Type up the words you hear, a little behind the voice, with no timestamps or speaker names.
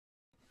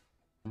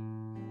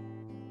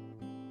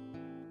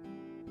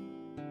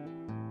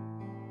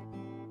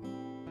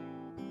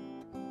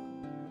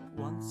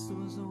Once there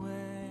was a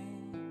way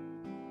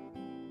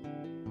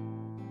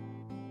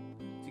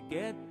to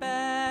get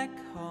back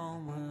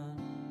homeward.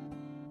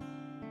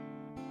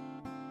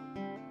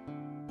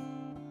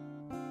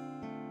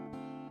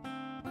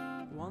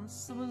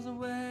 Once there was a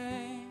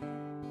way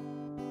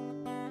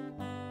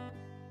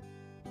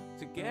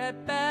to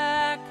get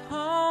back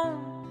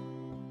home.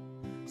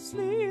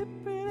 Sleep,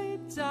 pretty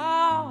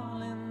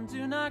darling,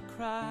 do not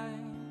cry,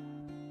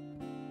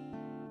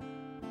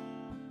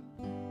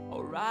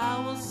 or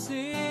I will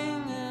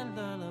sing a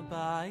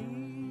lullaby.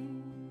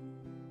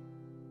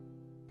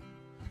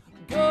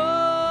 Golden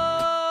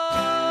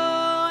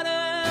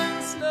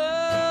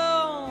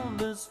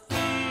slumbers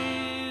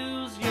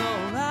fills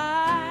your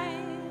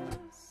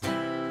eyes,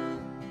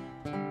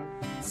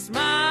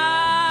 smiles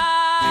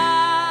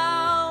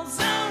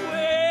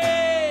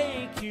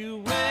awake you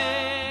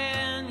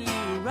when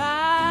you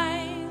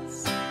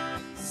rise.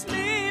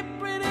 Sleep,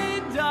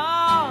 pretty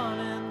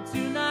darling,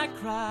 do not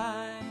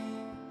cry,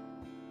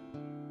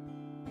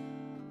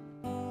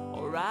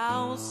 or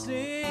I will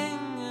sing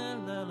a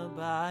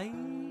lullaby.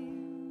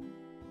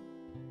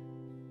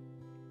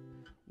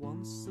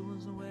 Once there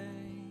was a way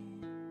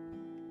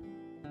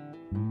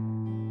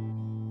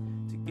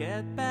to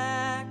get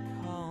back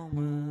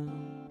homeward.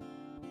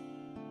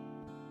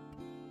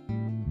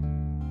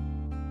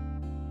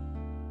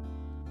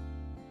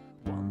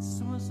 Once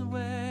there was a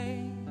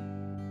way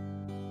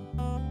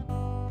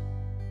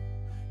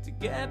to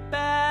get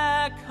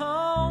back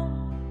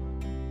home.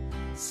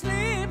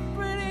 Sleep,